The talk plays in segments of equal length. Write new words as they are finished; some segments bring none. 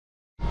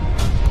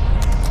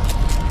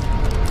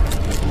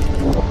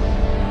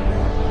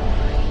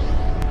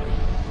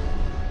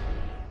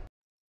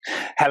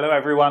Hello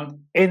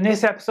everyone. In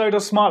this episode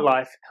of Smart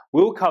Life,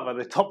 we'll cover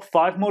the top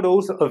 5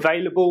 models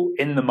available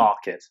in the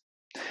market.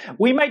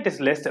 We made this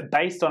list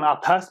based on our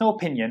personal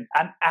opinion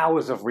and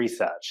hours of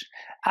research,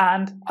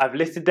 and I've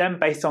listed them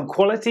based on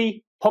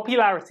quality,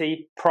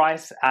 popularity,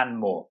 price, and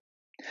more.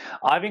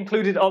 I've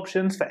included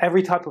options for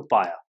every type of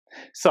buyer.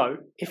 So,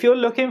 if you're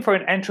looking for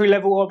an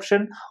entry-level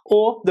option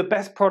or the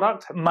best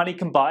product money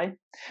can buy,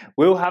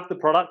 we'll have the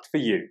product for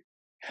you.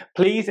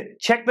 Please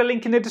check the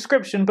link in the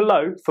description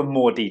below for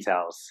more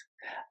details.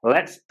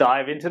 Let's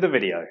dive into the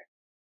video.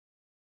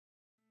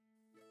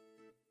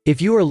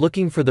 If you are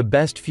looking for the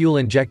best fuel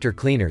injector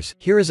cleaners,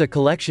 here is a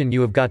collection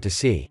you have got to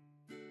see.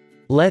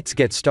 Let's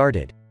get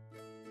started.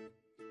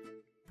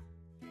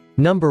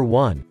 Number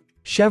 1.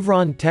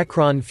 Chevron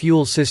Techron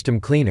Fuel System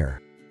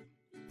Cleaner.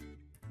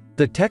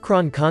 The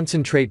Techron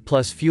Concentrate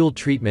Plus Fuel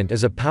Treatment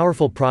is a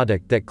powerful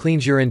product that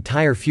cleans your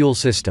entire fuel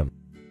system.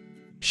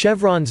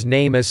 Chevron's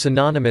name is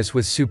synonymous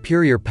with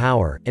superior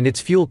power, and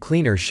its fuel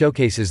cleaner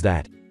showcases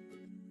that.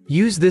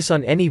 Use this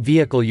on any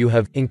vehicle you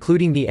have,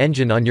 including the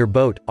engine on your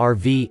boat,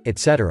 RV,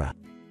 etc.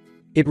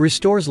 It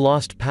restores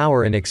lost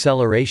power and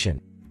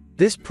acceleration.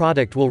 This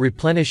product will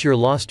replenish your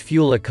lost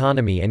fuel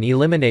economy and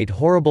eliminate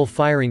horrible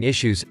firing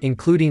issues,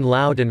 including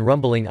loud and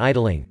rumbling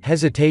idling,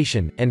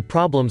 hesitation, and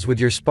problems with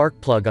your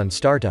spark plug on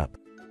startup.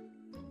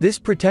 This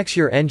protects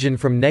your engine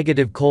from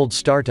negative cold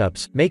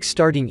startups, makes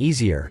starting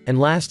easier, and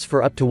lasts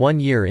for up to 1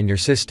 year in your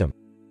system.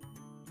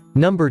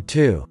 Number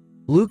 2.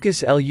 Liqui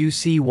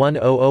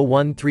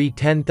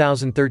LUC10013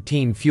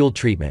 10013 Fuel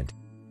Treatment.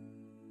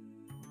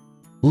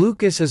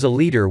 Liqui is a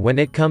leader when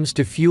it comes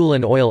to fuel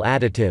and oil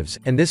additives,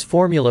 and this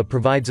formula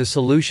provides a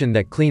solution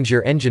that cleans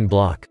your engine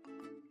block.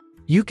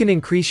 You can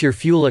increase your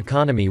fuel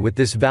economy with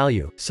this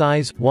value,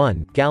 size,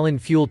 1-gallon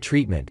fuel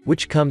treatment,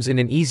 which comes in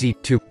an easy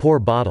to pour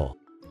bottle.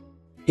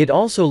 It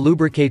also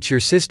lubricates your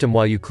system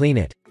while you clean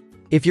it.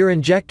 If your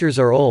injectors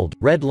are old,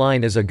 Red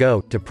Line is a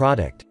go-to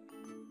product.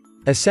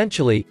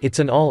 Essentially, it's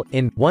an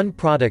all-in-one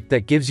product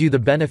that gives you the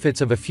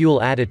benefits of a fuel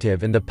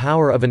additive and the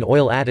power of an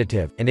oil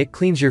additive, and it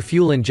cleans your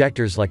fuel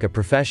injectors like a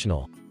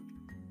professional.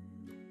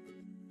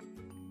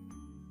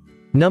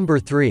 Number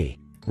 3.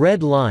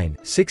 Red Line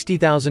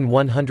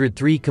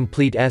 60103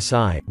 Complete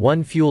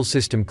SI-1 Fuel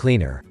System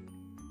Cleaner.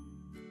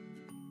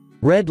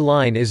 Red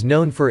Line is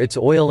known for its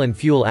oil and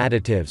fuel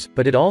additives,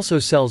 but it also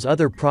sells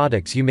other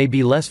products you may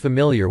be less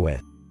familiar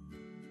with.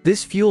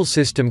 This fuel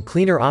system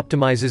cleaner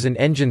optimizes an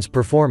engine's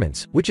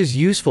performance, which is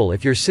useful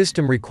if your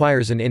system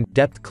requires an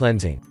in-depth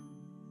cleansing.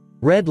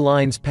 Red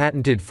Line's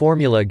patented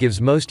formula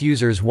gives most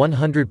users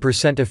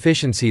 100%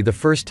 efficiency the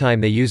first time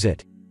they use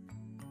it.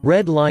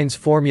 Red Line's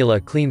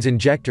formula cleans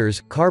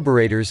injectors,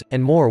 carburetors,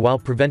 and more while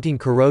preventing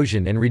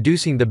corrosion and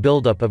reducing the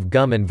buildup of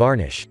gum and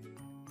varnish.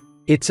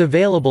 It's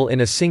available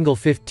in a single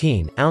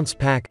 15-ounce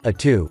pack, a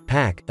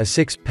 2-pack, a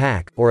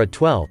 6-pack, or a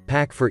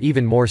 12-pack for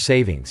even more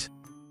savings.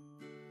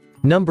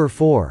 Number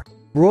 4.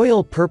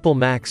 Royal Purple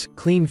Max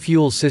Clean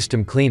Fuel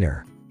System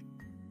Cleaner.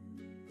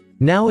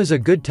 Now is a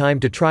good time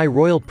to try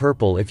Royal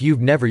Purple if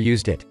you've never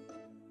used it.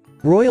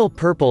 Royal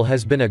Purple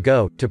has been a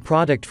go-to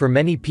product for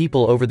many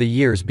people over the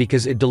years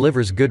because it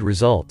delivers good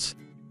results.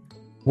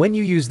 When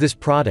you use this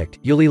product,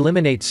 you'll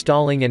eliminate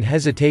stalling and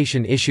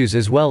hesitation issues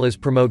as well as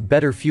promote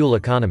better fuel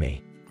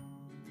economy.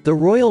 The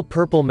Royal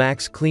Purple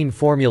Max Clean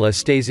formula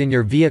stays in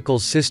your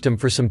vehicle's system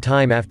for some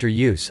time after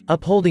use,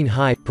 upholding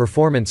high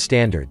performance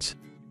standards.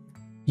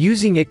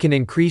 Using it can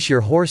increase your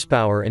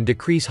horsepower and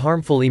decrease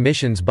harmful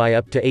emissions by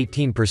up to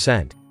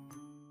 18%.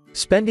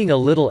 Spending a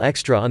little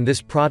extra on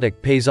this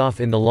product pays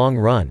off in the long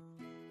run.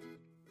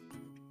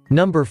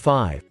 Number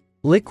 5.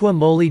 Liqui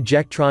Moly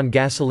Jectron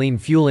Gasoline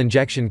Fuel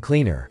Injection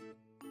Cleaner.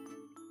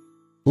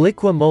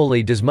 Liqui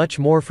Moly does much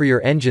more for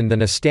your engine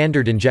than a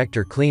standard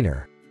injector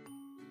cleaner.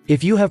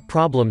 If you have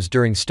problems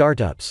during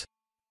startups,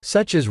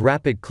 such as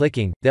rapid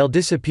clicking, they'll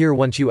disappear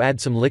once you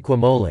add some Liqui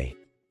Moly.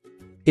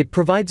 It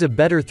provides a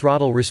better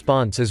throttle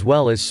response as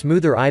well as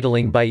smoother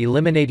idling by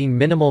eliminating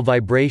minimal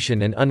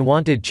vibration and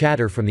unwanted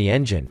chatter from the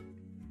engine.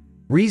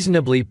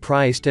 Reasonably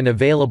priced and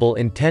available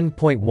in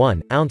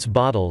 10.1-ounce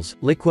bottles,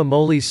 Liqui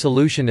Moly's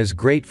solution is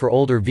great for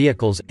older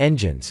vehicles'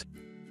 engines.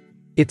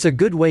 It's a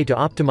good way to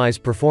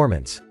optimize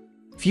performance.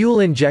 Fuel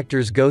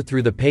injectors go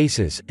through the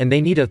paces, and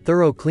they need a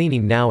thorough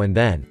cleaning now and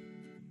then.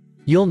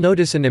 You'll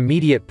notice an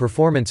immediate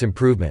performance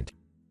improvement.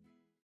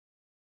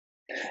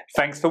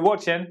 Thanks for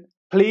watching.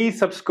 Please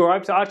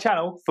subscribe to our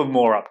channel for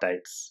more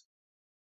updates.